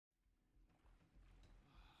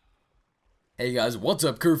Hey guys, what's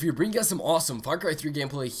up? Curve here, bringing you guys some awesome Far Cry 3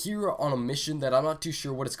 gameplay here on a mission that I'm not too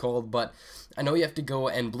sure what it's called, but I know you have to go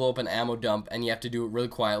and blow up an ammo dump, and you have to do it really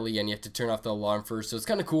quietly, and you have to turn off the alarm first, so it's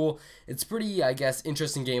kind of cool. It's pretty, I guess,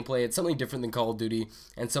 interesting gameplay. It's something different than Call of Duty,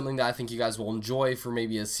 and something that I think you guys will enjoy for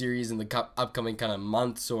maybe a series in the upcoming kind of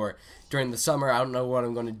months or during the summer. I don't know what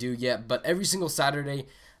I'm going to do yet, but every single Saturday,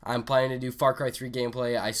 I'm planning to do Far Cry 3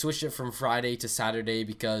 gameplay. I switched it from Friday to Saturday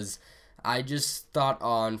because I just thought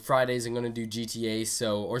on Fridays I'm going to do GTA,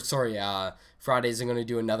 Fridays I'm going to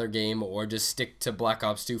do another game or just stick to Black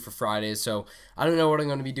Ops 2 for Fridays. So I don't know what I'm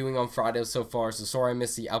going to be doing on Fridays so far, so sorry I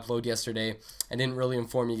missed the upload yesterday. I didn't really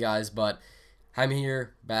inform you guys, but I'm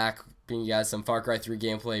here, back, bringing you guys some Far Cry 3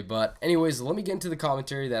 gameplay. But anyways, let me get into the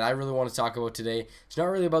commentary that I really want to talk about today. It's not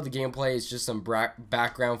really about the gameplay, it's just some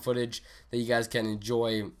background footage that you guys can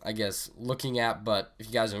enjoy, I guess, looking at. But if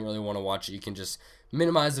you guys don't really want to watch it, you can just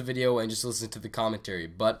minimize the video and just listen to the commentary.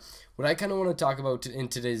 But what I kind of want to talk about in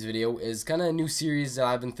today's video is kind of a new series that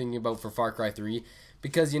I've been thinking about for Far Cry 3,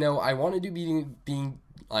 because, you know, I wanted to be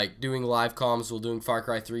doing live comms while doing Far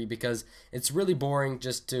Cry 3, because it's really boring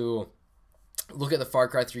just to look at the Far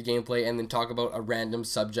Cry 3 gameplay and then talk about a random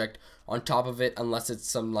subject on top of it, unless it's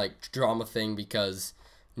some like drama thing, because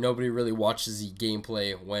nobody really watches the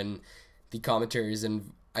gameplay when the commentary is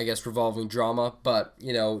in, I guess, revolving drama. But,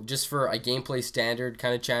 you know, just for a gameplay standard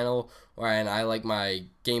kind of channel, and I like my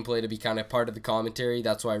gameplay to be kind of part of the commentary,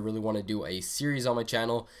 that's why I really want to do a series on my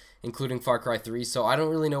channel, including Far Cry 3. So I don't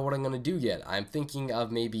really know what I'm going to do yet. I'm thinking of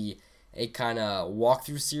maybe a kind of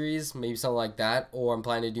walkthrough series, maybe something like that, or I'm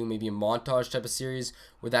planning to do maybe a montage type of series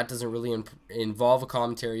where that doesn't really involve a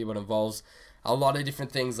commentary, but involves a lot of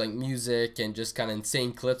different things like music and just kind of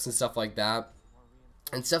insane clips and stuff like that,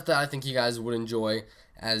 and stuff that I think you guys would enjoy,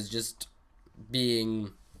 as just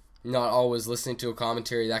being not always listening to a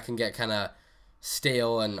commentary that can get kind of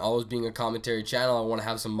stale, and always being a commentary channel. I want to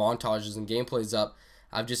have some montages and gameplays up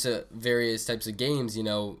of just various types of games, you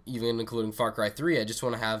know, even including Far Cry 3. I just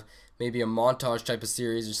want to have maybe a montage type of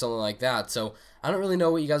series or something like that. So I don't really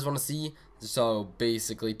know what you guys want to see, so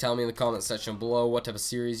basically tell me in the comment section below what type of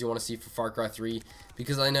series you want to see for Far Cry 3,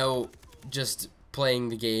 because I know just playing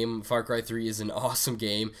the game Far Cry 3 is an awesome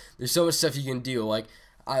game. There's so much stuff you can do. Like,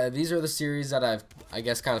 these are the series that I've, I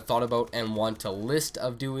guess, kind of thought about and want to list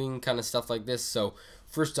of doing kind of stuff like this. So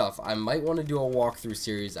first off, I might want to do a walkthrough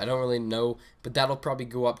series. I don't really know, but that'll probably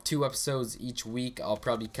go up 2 episodes each week. I'll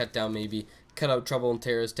probably cut out Trouble in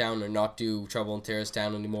Terrorist Town, or not do Trouble in Terrorist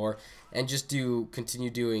Town anymore, and just continue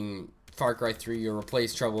doing Far Cry 3, or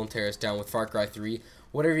replace Trouble in Terrorist Town with Far Cry 3.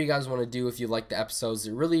 Whatever you guys want to do, if you like the episodes.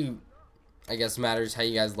 It really, I guess, matters how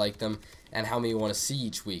you guys like them and how many you want to see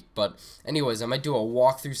each week. But anyways, I might do a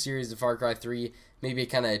walkthrough series of Far Cry 3, maybe a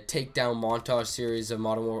kind of takedown montage series of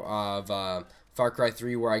Far Cry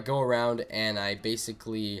 3, where I go around and I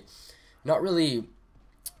basically not really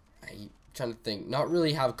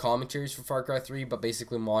have commentaries for Far Cry 3, but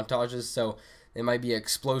basically montages. So it might be an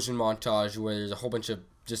explosion montage where there's a whole bunch of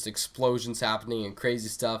just explosions happening and crazy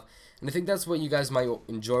stuff. And I think that's what you guys might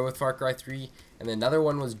enjoy with Far Cry 3. And then another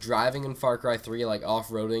one was driving in Far Cry 3, like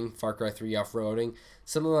off-roading, Far Cry 3 off-roading,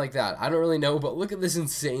 something like that. I don't really know, but look at this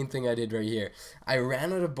insane thing I did right here. I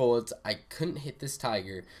ran out of bullets. I couldn't hit this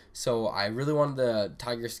tiger, so I really wanted the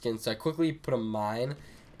tiger skin, so I quickly put a mine,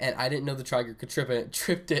 and I didn't know the tiger could trip it. It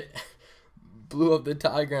tripped it, blew up the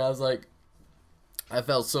tiger, and I was like, I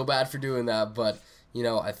felt so bad for doing that, but, you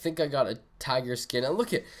know, I think I got a tiger skin. And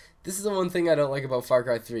look at, this is the one thing I don't like about Far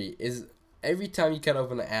Cry 3, is every time you cut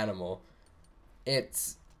open an animal,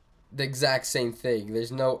 it's the exact same thing.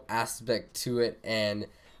 There's no aspect to it, and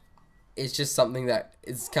it's just something that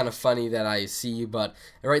is kind of funny that I see. But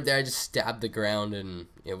right there, I just stabbed the ground, and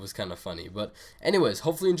it was kind of funny. But anyways,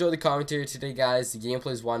 hopefully you enjoy the commentary today, guys. The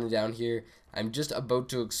gameplay is winding down here. I'm just about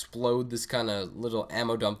to explode this kind of little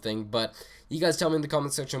ammo dump thing, but you guys tell me in the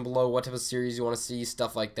comment section below what type of series you want to see,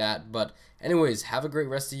 stuff like that. But anyways, have a great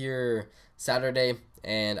rest of your Saturday,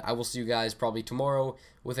 and I will see you guys probably tomorrow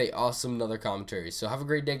with a awesome another commentary. So have a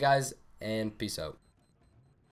great day, guys, and peace out.